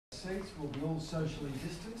seats. We'll be all socially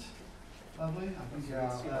distant. Lovely. I think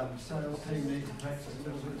our sales team need to practice a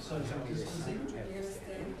little bit of social distancing.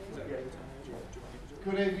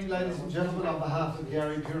 Good evening, ladies and gentlemen. On behalf of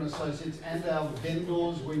Gary Peer & Associates and our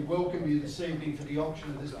vendors, we welcome you this evening for the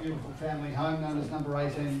auction of this beautiful family home known as number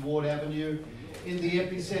 18 Ward Avenue, in the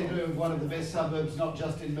epicentre of one of the best suburbs, not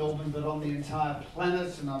just in Melbourne, but on the entire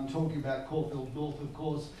planet. And I'm talking about Caulfield North, of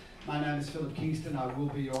course. My name is Philip Kingston. I will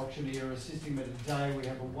be your auctioneer assisting me today. We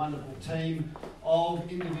have a wonderful team of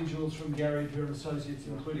individuals from Gary Peer & Associates,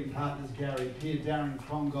 including partners Gary Peer, Darren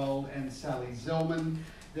Krongold and Sally Zellman.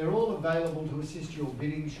 They're all available to assist your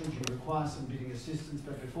bidding should you require some bidding assistance.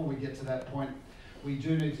 But before we get to that point, we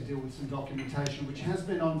do need to deal with some documentation which has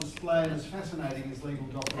been on display, and as fascinating as legal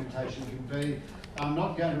documentation can be. I'm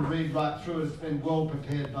not going to read right through it. It's been well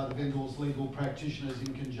prepared by the vendor's legal practitioners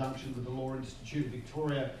in conjunction with the Law Institute of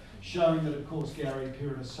Victoria, showing that, of course, Gary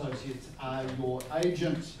Peer & Associates are your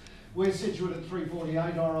agents. We're situated at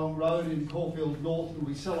 348 Orong Road in Caulfield North, and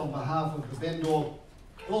we sell on behalf of the vendor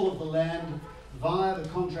all of the land via the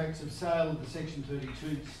contracts of sale of the Section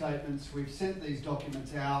 32 statements. We've sent these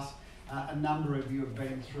documents out. A number of you have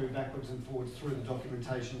been through backwards and forwards through the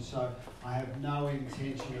documentation, so I have no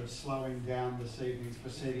intention of slowing down this evening's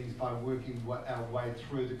proceedings by working our way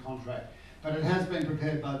through the contract. But it has been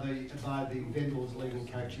prepared by the vendor's legal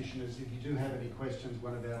practitioners. If you do have any questions,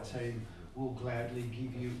 one of our team will gladly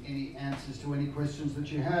give you any answers to any questions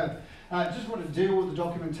that you have. Just want to deal with the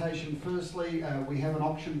documentation. Firstly, we have an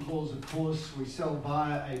auction clause, of course. We sell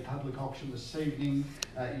via a public auction this evening.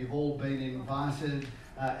 You've all been invited.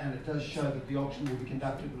 And it does show that the auction will be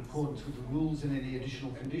conducted in accordance with the rules and any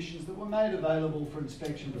additional conditions that were made available for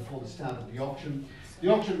inspection before the start of the auction. The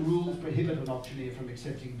auction rules prohibit an auctioneer from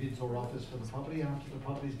accepting bids or offers for the property after the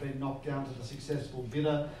property has been knocked down to the successful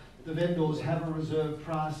bidder. The vendors have a reserve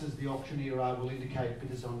price, as the auctioneer will indicate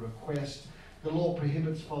bidders on request. The law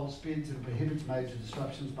prohibits false bids and prohibits major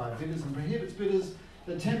disruptions by bidders and prohibits bidders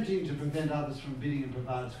attempting to prevent others from bidding and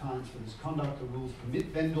provides fines for this conduct. The rules permit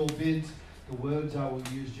vendor bids. The words I will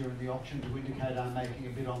use during the auction to indicate I'm making a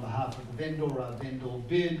bid on behalf of the vendor are vendor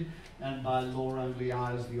bid, and by law only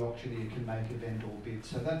I as the auctioneer can make a vendor bid.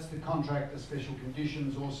 So that's the contract. The special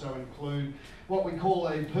conditions also include what we call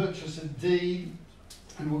a purchaser deed,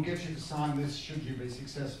 and we'll get you to sign this should you be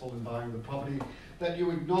successful in buying the property, that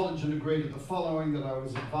you acknowledge and agree to the following: that I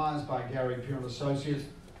was advised by Gary Peer & Associates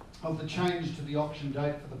of the change to the auction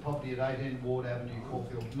date for the property at 18 Ward Avenue,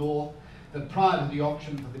 Caulfield North, that prior to the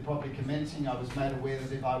auction for the property commencing, I was made aware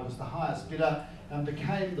that if I was the highest bidder and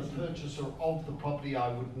became the purchaser of the property,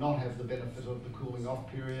 I would not have the benefit of the cooling off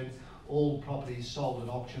period. All properties sold at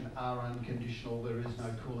auction are unconditional. There is no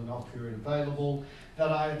cooling off period available.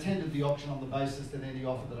 That I attended the auction on the basis that any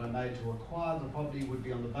offer that I made to acquire the property would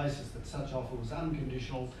be on the basis that such offer was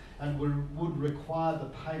unconditional and would require the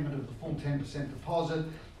payment of the full 10% deposit,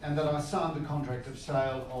 and that I signed the contract of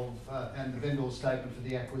sale and the vendor's statement for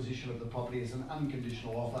the acquisition of the property as an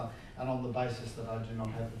unconditional offer, and on the basis that I do not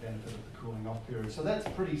have the benefit of the cooling off period. So that's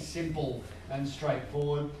pretty simple and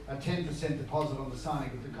straightforward. A 10% deposit on the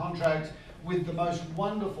signing of the contract, with the most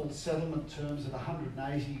wonderful settlement terms of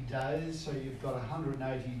 180 days. So you've got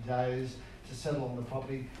 180 days to settle on the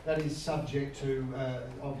property. That is subject to,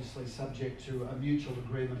 obviously subject to a mutual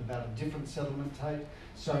agreement about a different settlement date.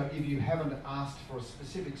 So if you haven't asked for a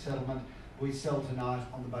specific settlement, we sell tonight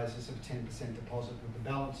on the basis of 10% deposit, with the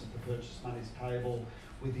balance of the purchase monies payable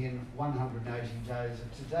within 180 days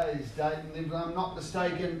of today's date. And if I'm not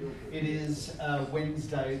mistaken, it is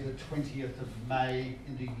Wednesday, the 20th of May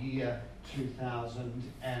in the year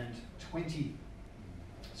 2020.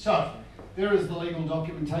 So there is the legal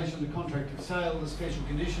documentation, the contract of sale, the special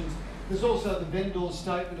conditions. There's also the vendor's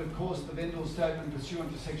statement, of course, the vendor's statement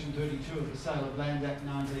pursuant to Section 32 of the Sale of Land Act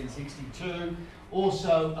 1962.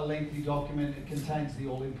 Also a lengthy document. It contains the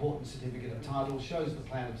all-important certificate of title, shows the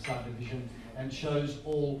plan of subdivision, and shows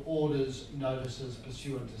all orders, notices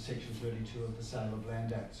pursuant to Section 32 of the Sale of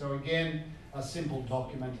Land Act. So again, a simple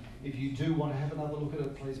document. If you do want to have another look at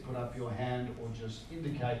it, please put up your hand or just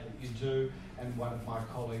indicate that you do, and one of my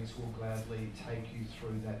colleagues will gladly take you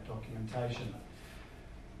through that documentation.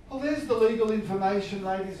 Well, there's the legal information,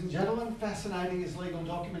 ladies and gentlemen. Fascinating as legal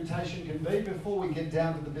documentation can be. Before we get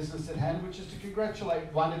down to the business at hand, which is to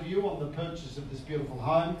congratulate one of you on the purchase of this beautiful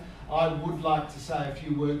home, I would like to say a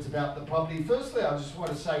few words about the property. Firstly, I just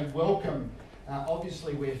want to say welcome.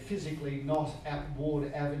 Obviously, we're physically not at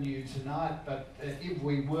Ward Avenue tonight, but if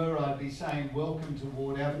we were, I'd be saying welcome to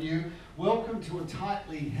Ward Avenue. Welcome to a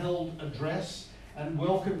tightly held address, and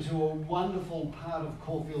welcome to a wonderful part of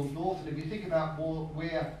Caulfield North. And if you think about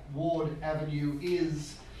where Ward Avenue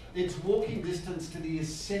is, It's walking distance to the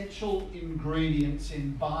essential ingredients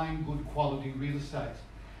in buying good quality real estate.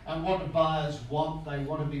 And what do buyers want? They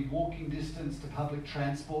want to be walking distance to public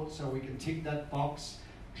transport, so we can tick that box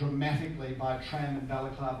dramatically by tram and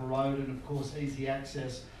Balaclava Road, and of course easy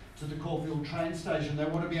access to the Caulfield train station. They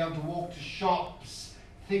want to be able to walk to shops.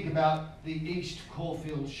 Think about the East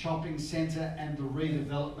Caulfield shopping centre and the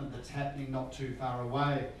redevelopment that's happening not too far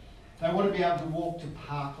away. They want to be able to walk to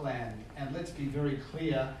parkland, and let's be very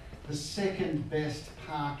clear, the second best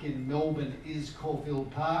park in Melbourne is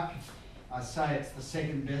Caulfield Park. I say it's the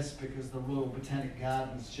second best because the Royal Botanic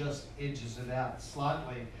Gardens just edges it out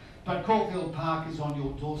slightly. But Caulfield Park is on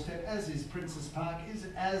your doorstep, as is Princess Park,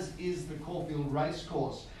 as is the Caulfield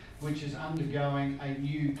Racecourse, which is undergoing a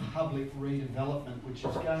new public redevelopment, which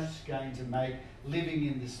is going to make living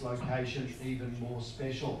in this location even more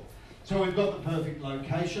special. So we've got the perfect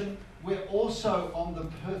location. We're also on the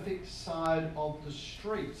perfect side of the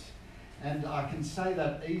street. And I can say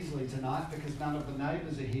that easily tonight because none of the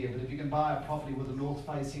neighbours are here, but if you can buy a property with a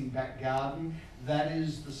north-facing back garden, that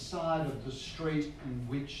is the side of the street in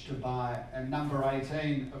which to buy. And number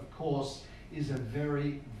 18, of course, is a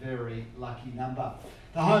very, very lucky number.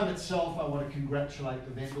 The home itself, I want to congratulate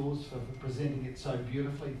the vendors for presenting it so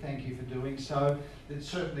beautifully. Thank you for doing so. It's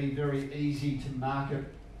certainly very easy to market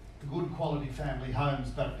good quality family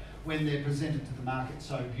homes, but when they're presented to the market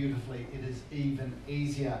so beautifully, it is even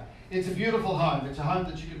easier. It's a beautiful home. It's a home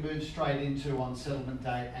that you can move straight into on settlement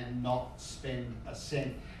day and not spend a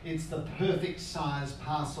cent. It's the perfect size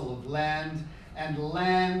parcel of land, and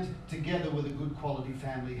land together with a good quality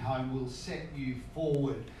family home will set you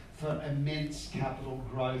forward for immense capital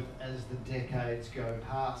growth as the decades go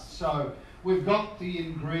past. So we've got the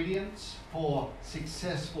ingredients for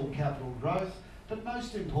successful capital growth, but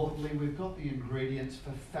most importantly, we've got the ingredients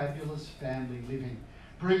for fabulous family living.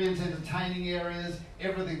 Brilliant entertaining areas,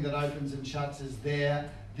 everything that opens and shuts is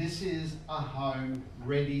there. This is a home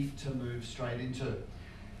ready to move straight into.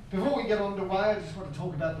 Before we get underway, I just want to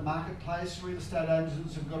talk about the marketplace. Real estate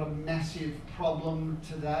agents have got a massive problem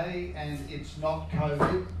today, and it's not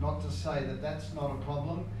COVID, not to say that that's not a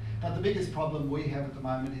problem, but the biggest problem we have at the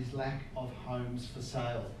moment is lack of homes for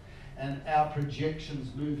sale. And our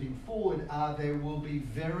projections moving forward are there will be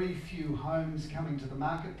very few homes coming to the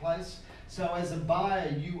marketplace. So as a buyer,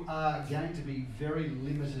 you are going to be very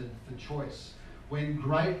limited for choice. When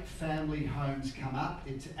great family homes come up,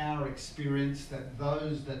 it's our experience that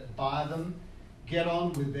those that buy them get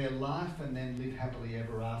on with their life and then live happily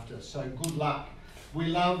ever after. So good luck. We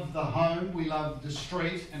love the home, we love the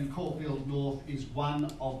street, and Caulfield North is one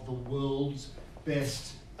of the world's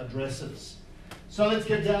best addresses. So let's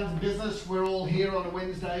get down to business. We're all here on a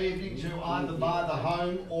Wednesday evening to either buy the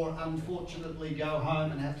home or unfortunately go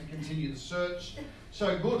home and have to continue the search.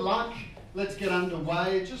 So good luck. Let's get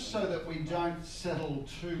underway. Just so that we don't settle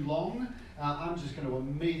too long, I'm just going to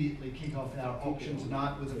immediately kick off our auction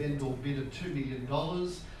tonight with a vendor bid of $2 million.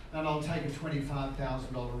 And I'll take a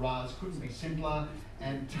 $25,000 rise. Couldn't be simpler.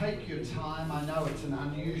 And take your time. I know it's an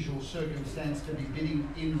unusual circumstance to be bidding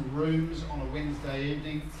in rooms on a Wednesday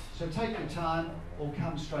evening. So take your time or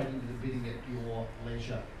come straight into the bidding at your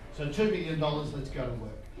leisure. So $2 million, let's go to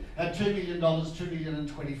work. At $2 million,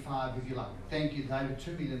 $2,025,000 if you like. Thank you, David.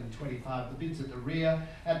 $2,025,000. The bid's at the rear.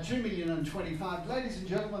 At $2,025,000, ladies and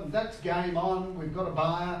gentlemen, that's game on. We've got a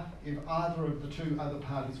buyer. If either of the two other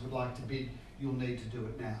parties would like to bid, you'll need to do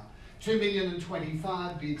it now.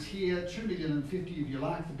 $2,025,000 bids here. $2,050,000 if you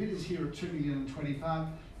like. The bid is here at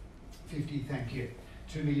 $2,025,000. Thank you.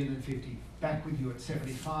 $2,050,000. Back with you at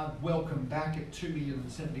 75. Welcome back at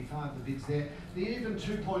 $2,075,000. The bid's there. The even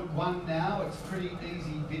 2.1 now. It's pretty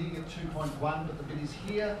easy bidding at 2.1, but the bid is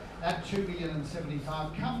here at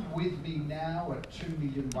 $2,075,000. Come with me now at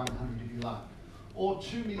 $2,100,000 if you like, or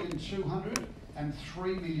 $2,200,000, and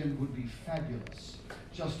 $3 million would be fabulous.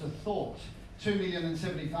 Just a thought.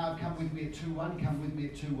 $2,075,000. Come with me at 2.1. Come with me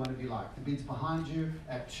at 2.1 if you like. The bid's behind you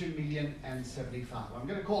at $2,075,000. I'm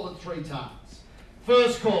going to call it 3 times.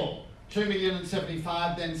 First call,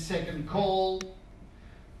 $2,075,000, then second call,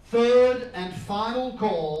 third and final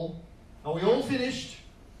call. Are we all finished?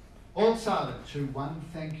 All silent. 2.1,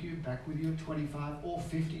 thank you. Back with you at 25 or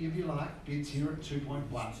 50 if you like. Bids here at 2.1.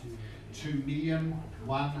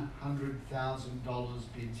 $2,100,000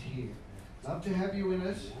 bids here. Love to have you in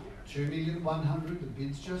it. $2,100,000. The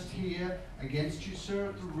bid's just here against you, sir,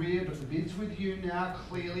 at the rear, but the bid's with you now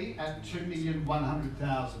clearly at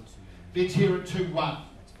 $2,100,000. Bids here at 2.1.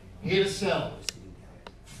 Here to sell.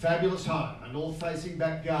 Fabulous home, a north-facing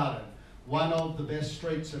back garden. One of the best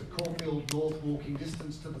streets of Caulfield North, walking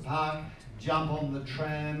distance to the park. Jump on the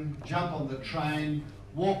tram, jump on the train,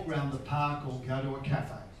 walk round the park or go to a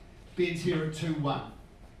cafe. Bids here at 2-1.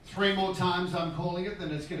 3 more times I'm calling it, then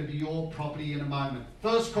it's going to be your property in a moment.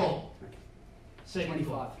 First call. Second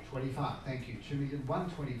call. 25. Thank you.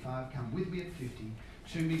 2,125,000. Come with me at 50.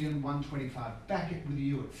 2,125,000. Back it with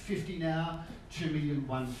you at 50 now.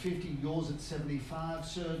 2,150,000. Yours at 75,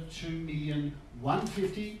 sir.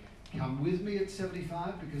 2,150,000. Come with me at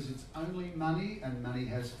 75 because it's only money and money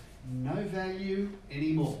has no value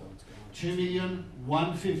anymore.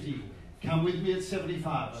 2,150,000. Come with me at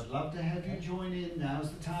 75. I'd love to have you join in.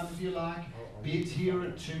 Now's the time if you like. Bids here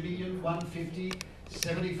at 2,150,000.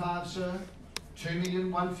 75, sir.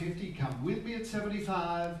 2,150,000. Come with me at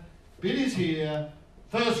 75. Bid is here.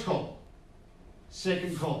 First call.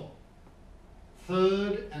 Second call.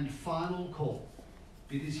 Third and final call.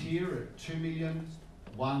 Bid is here at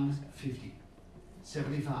 2,150,000.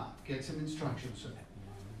 75. Get some instructions, sir.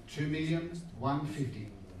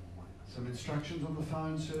 2,150,000. Some instructions on the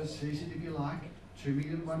phone, sir. Seize it if you like.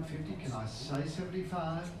 2,150,000. Can I say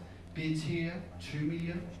 75? Bids here.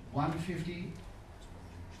 2,150,000.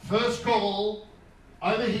 First call.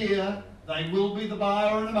 Over here. They will be the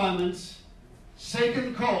buyer in a moment.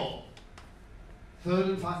 Second call. Third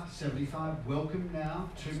and final. 75. Welcome now.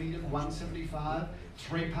 2,175,000.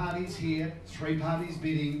 3 parties here. 3 parties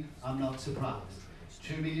bidding. I'm not surprised.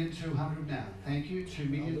 2,200,000 now. Thank you.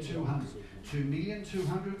 2,200,000.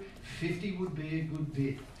 2,200,000. 50 would be a good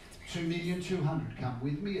bid. 2,200,000. Come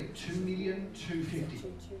with me at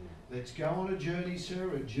 2,250,000. Let's go on a journey,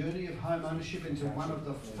 sir. A journey of home ownership into one of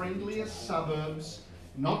the friendliest suburbs,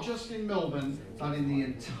 not just in Melbourne, but in the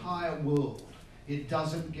entire world. It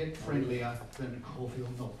doesn't get friendlier than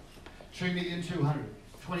Caulfield North. 2,200,000.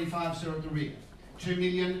 25, sir, at the rear.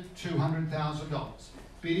 $2,200,000.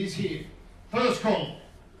 Bid is here. First call.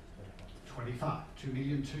 25.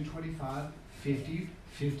 2,225,000. 50.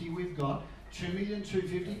 50 we've got.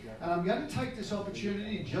 2,250,000. And I'm going to take this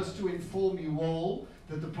opportunity just to inform you all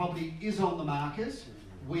that the property is on the market.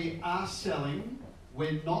 We are selling.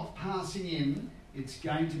 We're not passing in. It's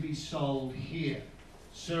going to be sold here.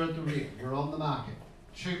 Sir, at the rear. We're on the market.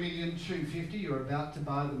 2,250,000. You're about to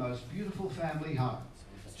buy the most beautiful family home.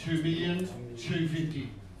 2,250,000.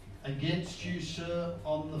 Against you, sir,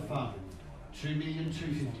 on the phone.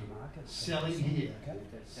 2,250,000. Selling here.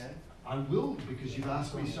 I will, because you've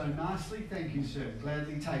asked me so nicely. Thank you, sir.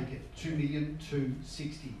 Gladly take it.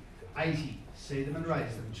 2,260,000. 80. See them and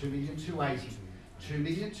raise them. 2,280,000.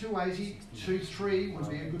 2,280,000. 23 would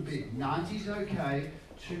be a good bid. 90's okay.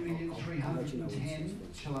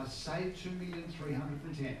 2,310,000. Shall I say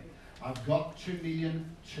 2,310,000? I've got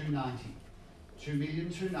 2,290,000.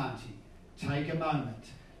 2,290,000. Take a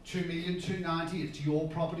moment. 2,290,000. It's your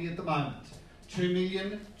property at the moment.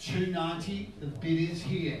 2,290,000. The bid is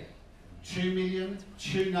here.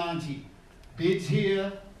 2,290,000. Bids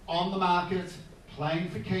here on the market. Playing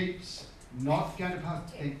for keeps. Not going to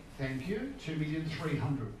pass. Thank you.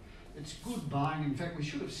 2,300,000. It's good buying. In fact, we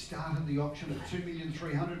should have started the auction at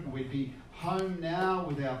 2,300,000 and we'd be home now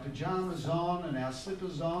with our pajamas on and our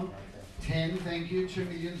slippers on. 10. Thank you.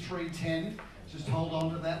 2,310,000. Just hold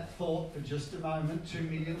on to that thought for just a moment.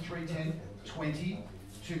 2,310,000. 20.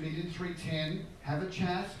 2,310,000. Have a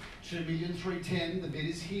chat. 2,310,000. The bid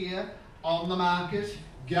is here on the market.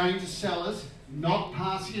 Going to sellers. Not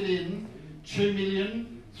passing it in.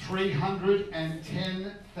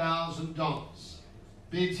 $2,310,000.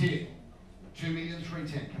 Bids here.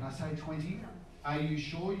 2,310,000. Can I say 20? Are you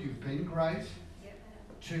sure? You've been great.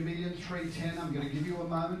 2,310,000. I'm going to give you a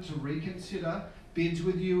moment to reconsider. Bids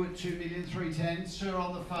with you at 2,310,000. Sir,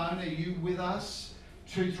 on the phone, are you with us?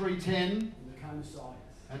 2,310,000.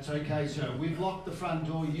 That's okay, sir. We've locked the front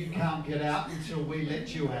door. You can't get out until we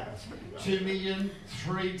let you out.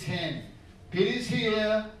 2,310,000. Bid is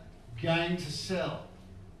here. Going to sell.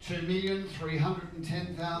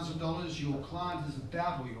 $2,310,000. Your client is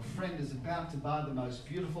about, or your friend is about to buy the most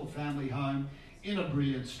beautiful family home in a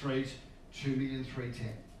brilliant street.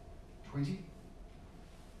 2,310,000. 20?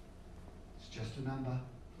 It's just a number.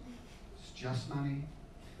 It's just money.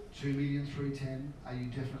 2,310,000. Are you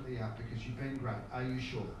definitely out? Because you've been great. Are you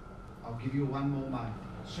sure? I'll give you one more moment.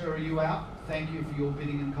 Sir, are you out? Thank you for your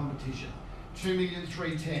bidding and competition.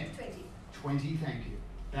 2,310,000. 20, thank you.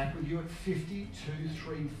 Back with you at 50,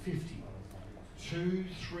 2,350.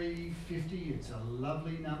 2,350. It's a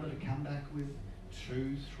lovely number to come back with.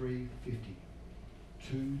 2,350.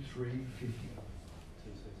 2,350.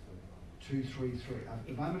 233. At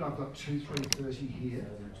the moment I've got 2,330 here.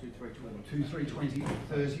 2,320.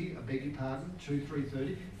 30. I beg your pardon.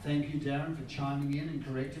 2,330. Thank you, Darren, for chiming in and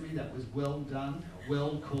correcting me. That was well done,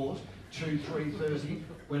 well caught. 2,330.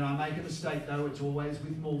 When I make a mistake though, it's always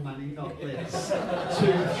with more money, not less.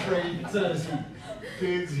 2,330.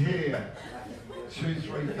 Bids here.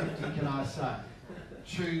 2,350, can I say?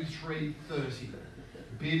 2,330.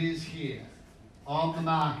 Bid is here. On the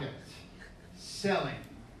market. Selling.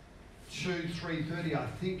 2,330. I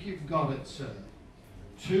think you've got it, sir.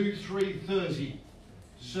 2,330.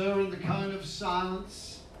 Sir, in the cone of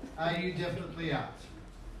silence, are you definitely out?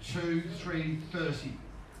 2,330.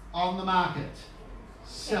 On the market.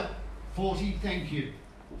 Sell. 40, thank you.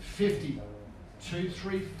 50.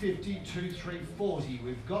 2,350, 2,340.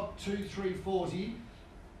 We've got 2,340,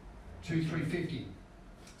 2,350.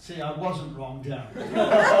 See, I wasn't wrong, Darren.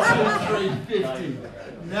 2,350.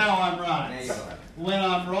 Now I'm right. When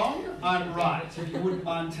I'm wrong, I'm right. If you wouldn't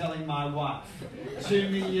mind telling my wife.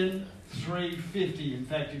 2,350,000. In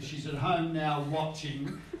fact, if she's at home now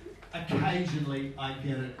watching, occasionally I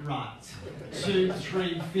get it right.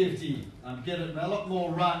 2,350. I get it a lot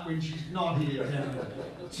more right when she's not here, Darren.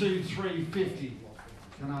 2,350.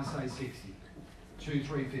 Can I say 60?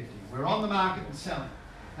 2,350. We're on the market and selling.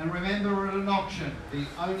 And remember, at an auction, the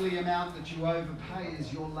only amount that you overpay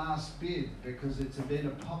is your last bid because it's been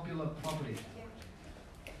a popular property.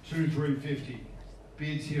 2,350.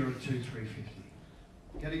 Bids here at 2,350.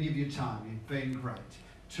 Going to give you time. You've been great.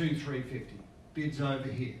 2,350. Bids over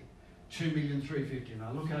here. 2,350,000. And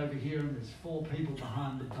I look over here and there's 4 people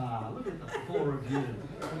behind the bar. Look at the 4 of you.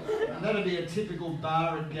 And that'd be a typical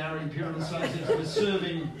bar at Gary Pure Associates for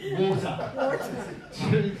serving water.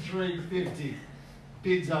 2,350,000.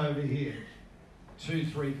 Bids over here.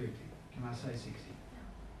 2,350,000. Can I say 60?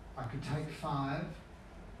 I could take 5.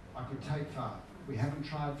 I could take 5. We haven't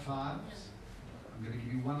tried 5s. I'm going to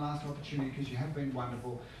give you one last opportunity because you have been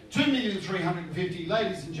wonderful. 2,350,000.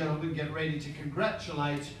 Ladies and gentlemen, get ready to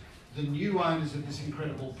congratulate the new owners of this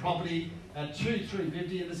incredible property at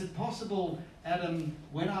 2,350. And is it possible, Adam,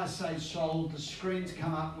 when I say sold, the screens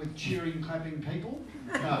come up with cheering, clapping people?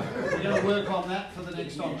 No. We're going to work on that for the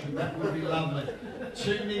next auction. That would be lovely.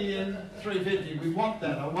 2,350,000. We want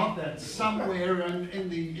that. I want that. Somewhere on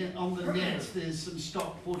the net, there's some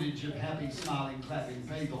stock footage of happy, smiling, clapping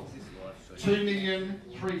people.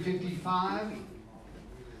 2,355,000.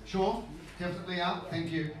 Sure? Definitely up. Thank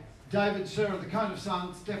you. David, sir, of the Cone of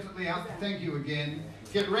Silence, definitely up. Thank you again.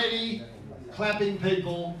 Get ready. Clapping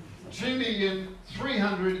people.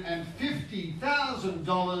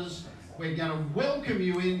 $2,350,000. We're going to welcome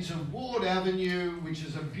you into Ward Avenue, which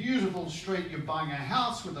is a beautiful street. You're buying a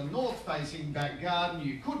house with a north-facing back garden.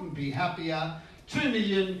 You couldn't be happier.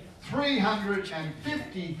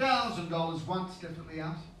 $2,350,000. Once, definitely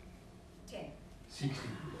out. 10. 60.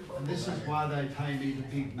 And this is why they pay me the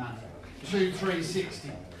big money.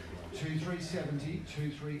 2,360. 2,370,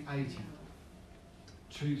 2,380,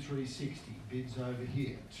 2,360. Bids over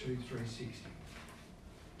here. 2,360,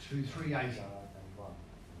 2,380,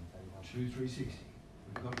 2,360.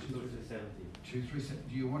 We've got 2,370. 2,370.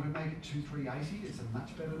 Do you want to make it 2,380? It's a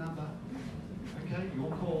much better number. Okay,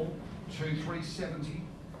 your call. 2,370,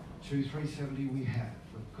 2,370 we have.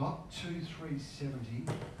 We've got 2,370.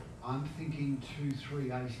 I'm thinking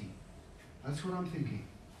 2,380. That's what I'm thinking.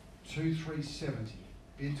 2,370.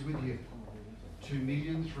 Bids with you.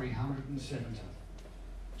 2,370,000.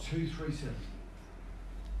 2,370.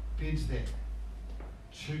 Bids there.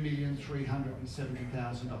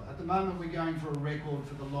 $2,370,000. At the moment, we're going for a record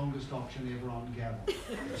for the longest auction ever on Gavel.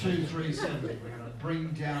 2,370. We're going to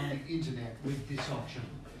bring down the internet with this auction.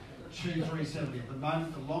 2,370. At the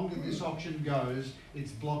moment, the longer this auction goes,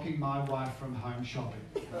 it's blocking my wife from home shopping.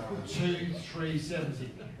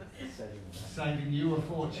 2,370. Saving you a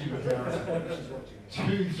fortune, Karen.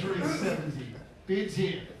 2,370. Bids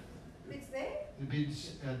here. Bids there? The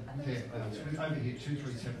bids there. Over here,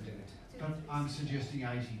 2,370. But I'm suggesting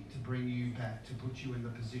 80 to bring you back, to put you in the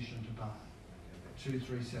position to buy.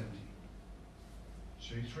 2,370.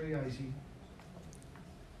 2,380.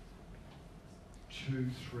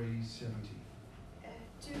 2,370.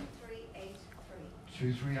 2,383.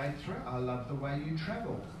 2,383. I love the way you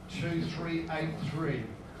travel. 2,383.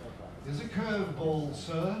 There's a curveball,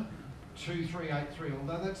 sir. 2,383.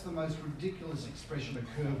 Although that's the most ridiculous expression, a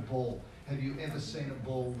curveball. Have you ever seen a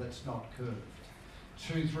ball that's not curved?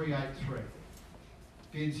 2,383.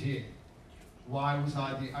 Bids here. Why was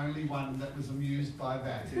I the only one that was amused by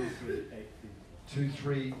that? 2,380.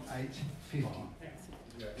 2,380.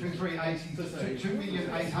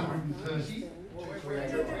 2,830.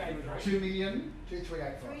 2,000,000.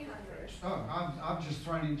 300. Oh, I've just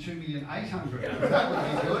thrown in 2,800,000. That would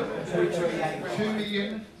be good.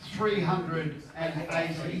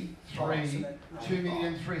 2,383,000.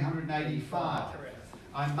 2,385,000.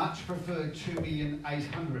 I much prefer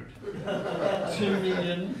 2,800,000. 2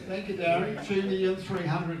 million, thank you, Darren.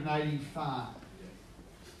 2,385,000.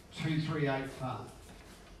 2385.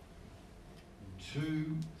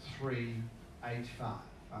 2385.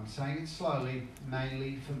 I'm saying it slowly,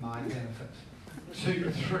 mainly for my benefit.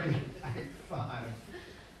 2385.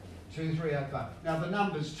 2385. Now the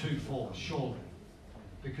number's 24, surely.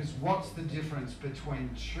 Because what's the difference between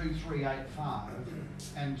 2385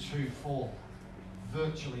 and 24?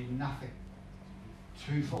 Virtually nothing.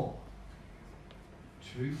 24.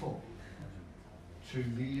 24.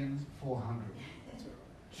 2,400,000.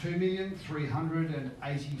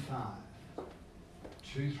 2,385,000.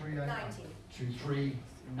 2385.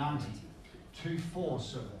 2390. 24,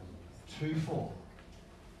 sir. 24.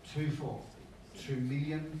 24.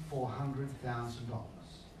 $2,400,000.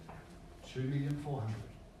 2,400,000.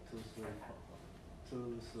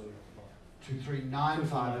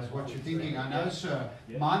 2395 is what you're thinking. I know, sir.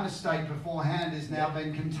 My mistake beforehand has now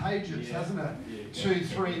been contagious, hasn't it?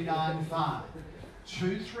 2395.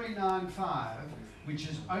 2395, which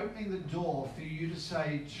is opening the door for you to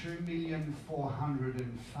say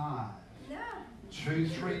 2,405,000. No.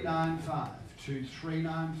 2395.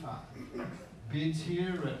 2395. Bids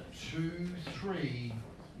here at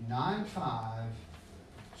 2395.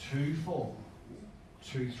 24.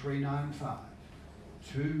 2395.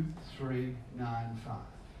 2395.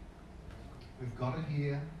 We've got it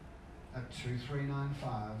here at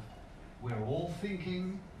 2395. We're all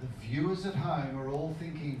thinking, the viewers at home are all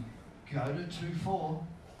thinking, go to 24.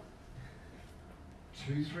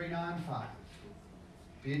 2395.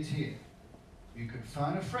 Bids here. You could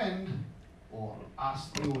phone a friend or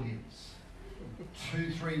ask the audience.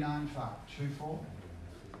 2395. 24.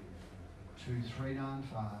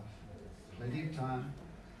 2395. Plenty of time.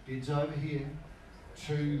 Bids over here.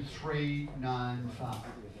 2395.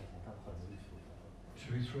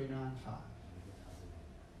 2395.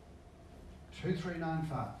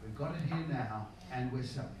 2395. We've got it here now, and we're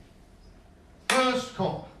selling. First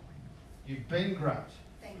call. You've been great.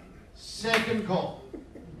 Thank you. Second call.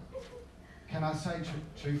 Can I say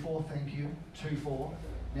 24? Thank you. 24.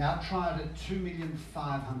 Now try it at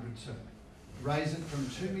 2,500,000, sir. Raise it from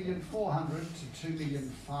 2,400,000 to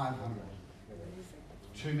 2,500,000.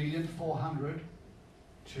 2,400,000.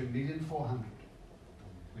 2,400,000.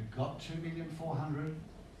 We've got 2,400,000.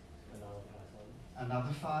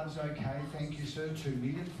 Another five's okay, thank you, sir.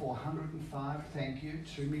 2,405,000, thank you.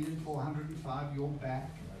 2,405,000, you're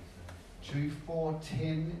back.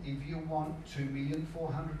 2,410,000 if you want.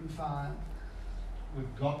 2,405,000.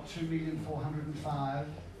 We've got 2,405,000.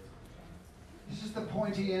 This is the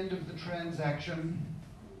pointy end of the transaction.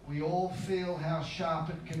 We all feel how sharp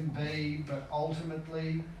it can be, but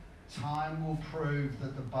ultimately, time will prove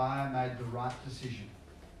that the buyer made the right decision.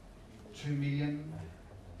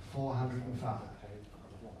 2,405,000.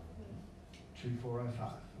 2,405,000.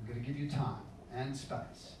 I'm going to give you time and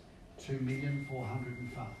space.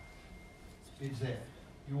 2,405,000. Bids there.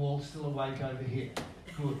 You all still awake over here?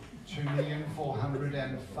 Good.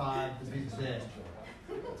 2,405,000. The bid's there.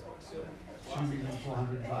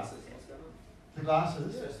 2,405,000. The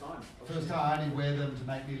glasses? First time. I only wear them to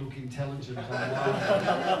make me look intelligent online.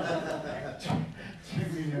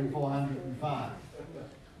 2,405,000.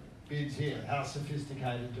 Bids here. How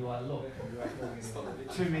sophisticated do I look?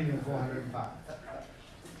 2,405,000.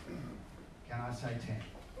 Can I say 10?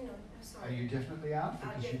 No, sorry. Are you definitely out?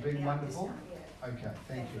 Because you've been Definitely out this wonderful. time, yeah. Okay,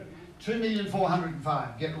 thank you.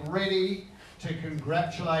 2,405,000. Get ready to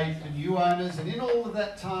congratulate the new owners. And in all of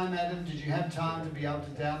that time, Adam, did you have time to be able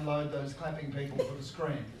to download those clapping people for the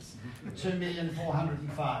screens?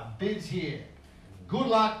 2,405,000. Bids here. Good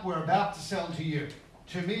luck. We're about to sell to you.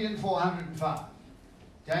 2,405,000.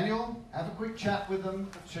 Daniel, have a quick chat with them.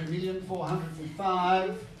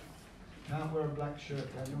 2,405,000. Can't wear a black shirt,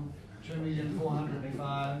 Daniel.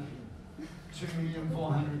 2,405,000.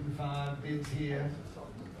 2,405,000. Bids here.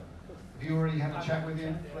 Have you already had a chat with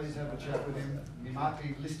him? Please have a chat with him. He might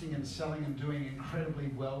be listing and selling and doing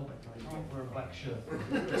incredibly well, but he can't wear a black shirt.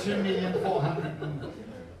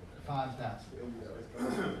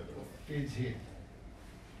 2,405,000. Bids here.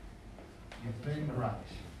 You've been great.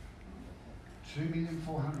 2,405,000.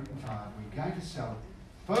 We're going to sell it.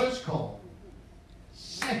 First call.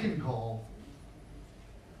 Second call.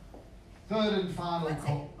 Third and final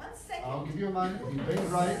call. 1 second. I'll give you a moment. You've been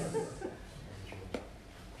great.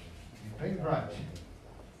 You've been great.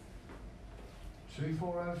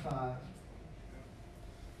 2,405,000.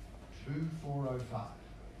 2,405,000.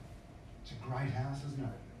 It's a great house, isn't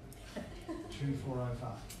it?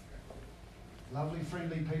 2,405,000. Lovely,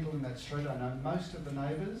 friendly people in that street. I know most of the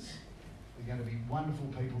neighbours. They're going to be wonderful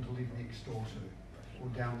people to live next door to. or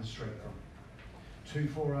down the street from you.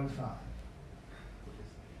 2405.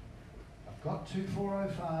 I've got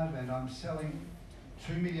 2405 and I'm selling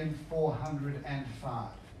 2,405,000.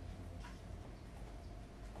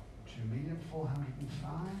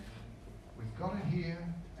 2,405,000. We've got it here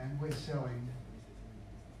and we're selling,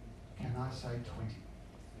 can I say 20?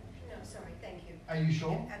 No, sorry, thank you. Are you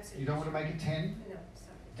sure? Yeah, absolutely. You don't want to make it 10? No,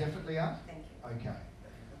 sorry. Definitely up? Thank you. Okay.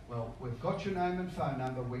 Well, we've got your name and phone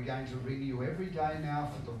number. We're going to ring you every day now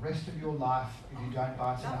for the rest of your life if you don't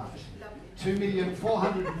buy tonight. Lovely.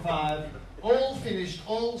 2,405,000, all finished,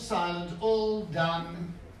 all silent, all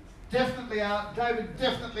done. Definitely out. David,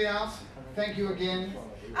 definitely out. Thank you again.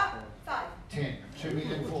 Up, 5. 10.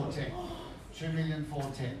 2,410,000.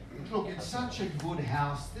 2,410,000. Look, it's such a good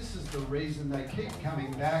house. This is the reason they keep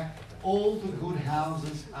coming back. All the good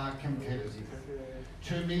houses are competitive.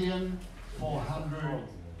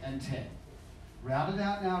 2,410,000. Round it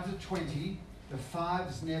out now to 20. The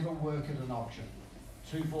 5s never work at an auction.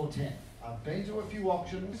 2,410,000. I've been to a few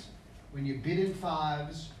auctions. When you bid in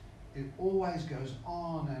 5s, it always goes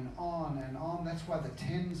on and on and on. That's why the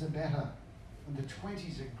 10s are better. And the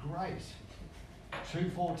 20s are great.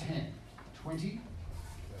 2,410,000. 20.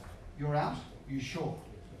 You're out? You sure?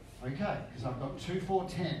 Okay, because I've got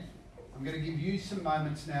 2,410,000. I'm going to give you some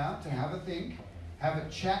moments now to have a think, have a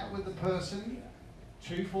chat with the person.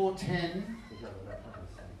 2,410,000.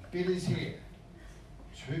 Bid is here.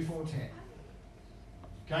 2,410,000.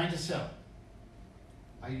 Going to sell.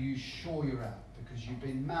 Are you sure you're out? Because you've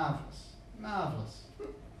been marvellous. Marvellous. I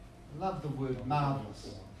love the word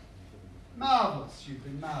marvellous. Marvellous. You've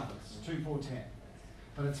been marvellous. 2,410,000.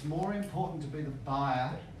 But it's more important to be the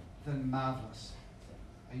buyer than marvellous.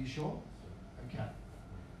 Are you sure? Okay.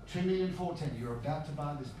 2,410,000. You're about to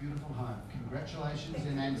buy this beautiful home. Congratulations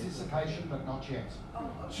in anticipation, but not yet.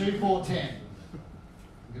 2,410,000.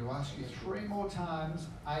 I'm going to ask you 3 more times.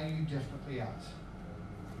 Are you definitely out?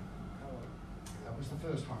 That was the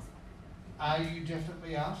first one. Are you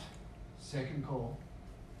definitely out? Second call.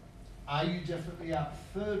 Are you definitely out?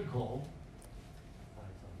 Third call.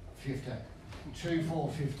 15.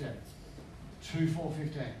 2,415,000.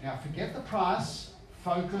 2,415,000. Now forget the price.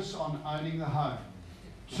 Focus on owning the home.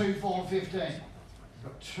 2,415,000. We've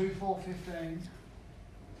got 2,415,000.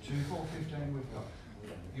 2,415,000 we've got.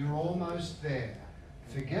 You're almost there.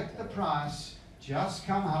 Forget the price. Just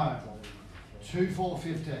come home.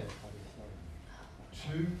 2,415,000.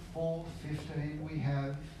 2,415,000 we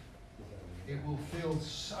have. It will feel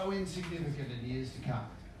so insignificant in years to come.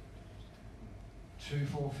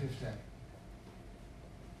 2,415,000.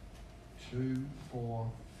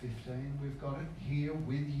 2,415,000. We've got it here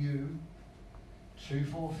with you.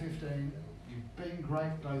 2,415,000. You've been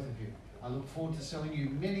great, both of you. I look forward to selling you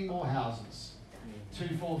many more houses.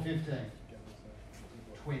 2,415,000.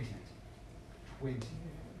 20. 20.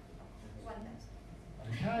 1,000.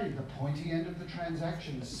 Okay, the pointy end of the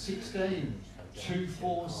transaction. 16.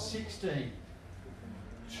 2,416.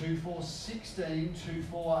 2,416.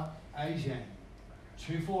 2,418.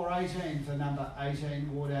 2,418 for number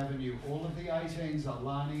 18 Ward Avenue. All of the 18s are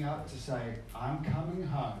lining up to say, I'm coming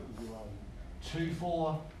home.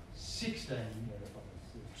 2,416.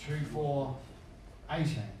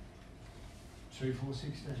 2,418.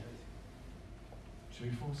 2,416.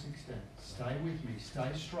 2,416. Stay with me.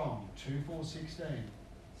 Stay strong. 2,416.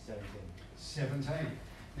 17.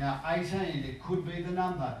 Now 18, it could be the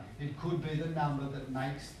number. It could be the number that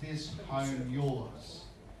makes this home yours.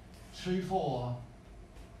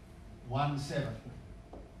 2,417.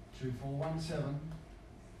 2,417.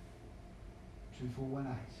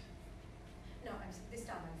 2,418. No, this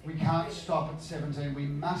time I'm We thinking. can't stop at 17. We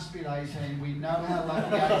must bid 18. We know how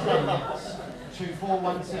lucky 18 is.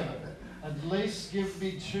 2,417. At least give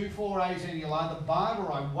me 2,418. You'll either buy it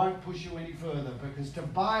or I won't push you any further, because to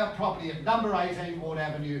buy a property at number 18 Ward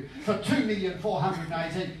Avenue for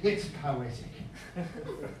 2,418,000, it's poetic.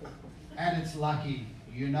 And it's lucky.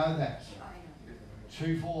 You know that. I know.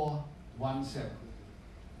 2,417.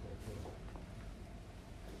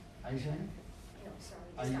 18? No, sorry,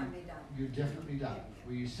 Are this you, time we're done. you're definitely done.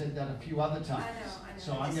 Well, you said that a few other times. I know.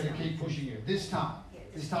 So I'm This going to time. keep pushing you. This time. Yeah,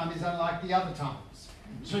 This time is unlike the other times.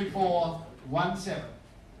 2,417.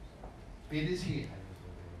 Bid is here.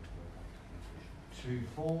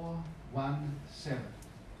 2,417.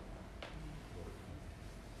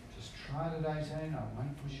 Just try it at 18. I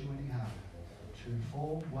won't push you any harder.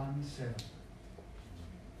 2,417.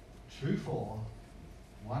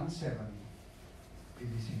 2,417.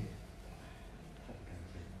 Bid is here.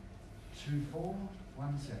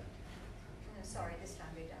 2,417. No, sorry, this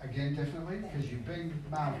time we're done. Again, definitely, because you've been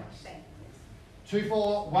marvellous. Thank you.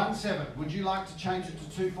 2417. Would you like to change it to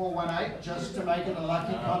 2418 just to make it a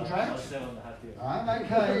lucky contract?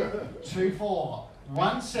 Okay,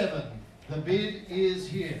 2417. The bid is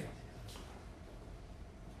here.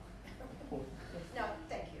 No,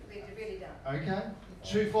 thank you, we really don't. Okay,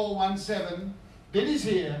 2417. Bid is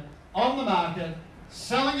here, on the market,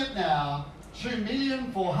 selling it now,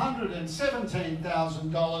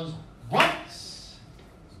 $2,417,000. Once,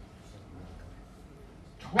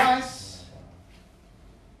 twice,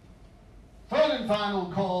 third and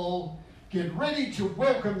final call. Get ready to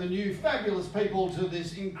welcome the new fabulous people to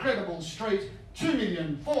this incredible street.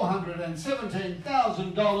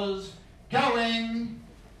 $2,417,000. Going,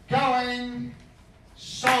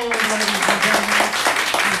 sold, ladies and gentlemen.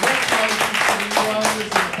 Congratulations to the new owners,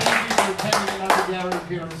 and thank you for attending another Gary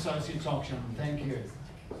Peer and Associates auction. Thank you.